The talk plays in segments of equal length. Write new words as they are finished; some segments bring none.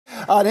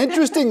An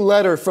interesting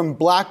letter from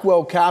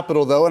Blackwell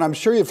Capital, though, and I'm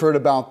sure you've heard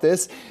about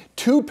this,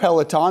 to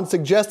Peloton,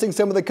 suggesting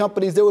some of the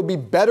companies that would be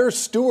better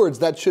stewards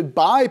that should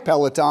buy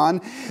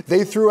Peloton.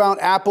 They threw out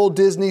Apple,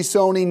 Disney,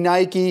 Sony,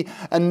 Nike,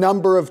 a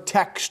number of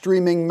tech,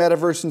 streaming,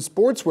 metaverse, and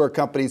sportswear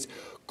companies.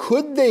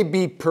 Could they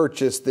be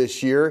purchased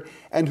this year,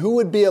 and who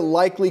would be a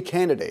likely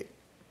candidate?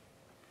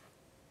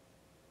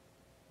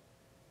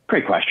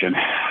 Great question.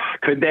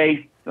 Could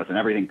they? Listen,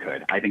 everything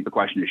could. I think the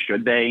question is,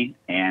 should they?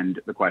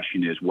 And the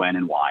question is when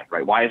and why,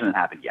 right? Why hasn't it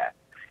happened yet?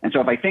 And so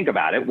if I think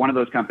about it, one of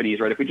those companies,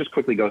 right, if we just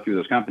quickly go through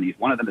those companies,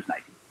 one of them is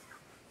Nike.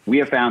 We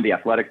have found the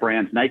athletic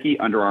brands, Nike,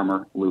 Under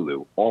Armour,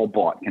 Lulu, all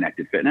bought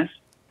connected fitness,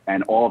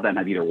 and all of them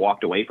have either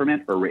walked away from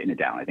it or written it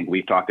down. I think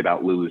we've talked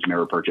about Lulu's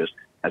mirror purchase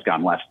has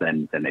gone less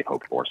than they've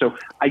hoped for. So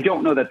I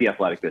don't know that the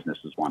athletic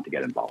businesses want to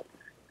get involved.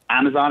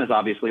 Amazon is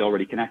obviously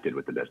already connected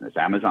with the business.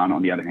 Amazon,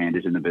 on the other hand,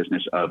 is in the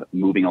business of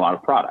moving a lot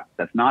of product.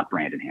 That's not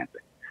brand enhancing.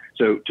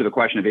 So to the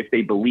question of if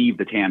they believe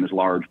the TAM is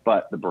large,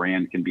 but the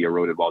brand can be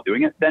eroded while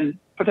doing it, then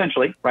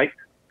potentially, right?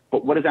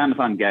 But what does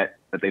Amazon get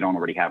that they don't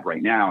already have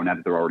right now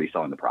that they're already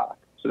selling the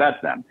product? So that's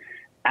them.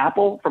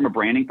 Apple, from a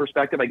branding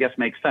perspective, I guess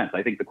makes sense.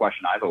 I think the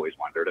question I've always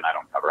wondered, and I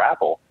don't cover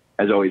Apple,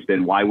 has always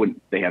been, why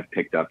wouldn't they have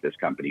picked up this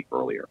company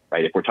earlier,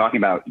 right? If we're talking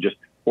about just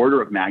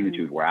order of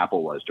magnitude where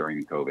Apple was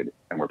during COVID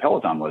and where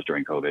Peloton was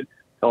during COVID,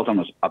 Peloton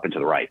was up and to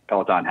the right.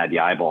 Peloton had the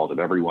eyeballs of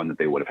everyone that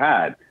they would have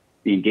had.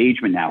 The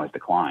engagement now has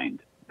declined.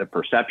 The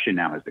perception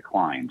now has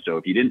declined. So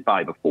if you didn't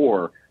buy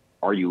before,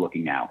 are you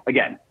looking now?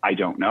 Again, I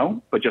don't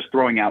know, but just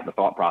throwing out the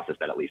thought process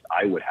that at least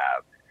I would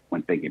have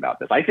when thinking about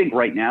this. I think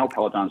right now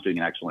Peloton's doing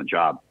an excellent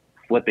job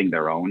flipping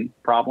their own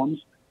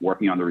problems,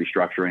 working on the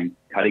restructuring,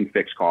 cutting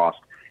fixed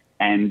costs.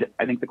 And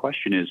I think the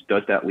question is,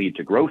 does that lead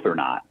to growth or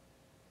not?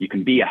 You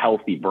can be a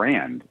healthy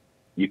brand.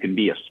 You can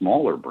be a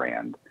smaller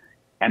brand.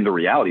 And the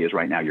reality is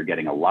right now you're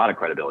getting a lot of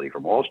credibility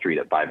from Wall Street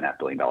at $5.5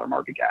 billion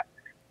market cap.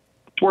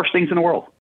 It's worst things in the world.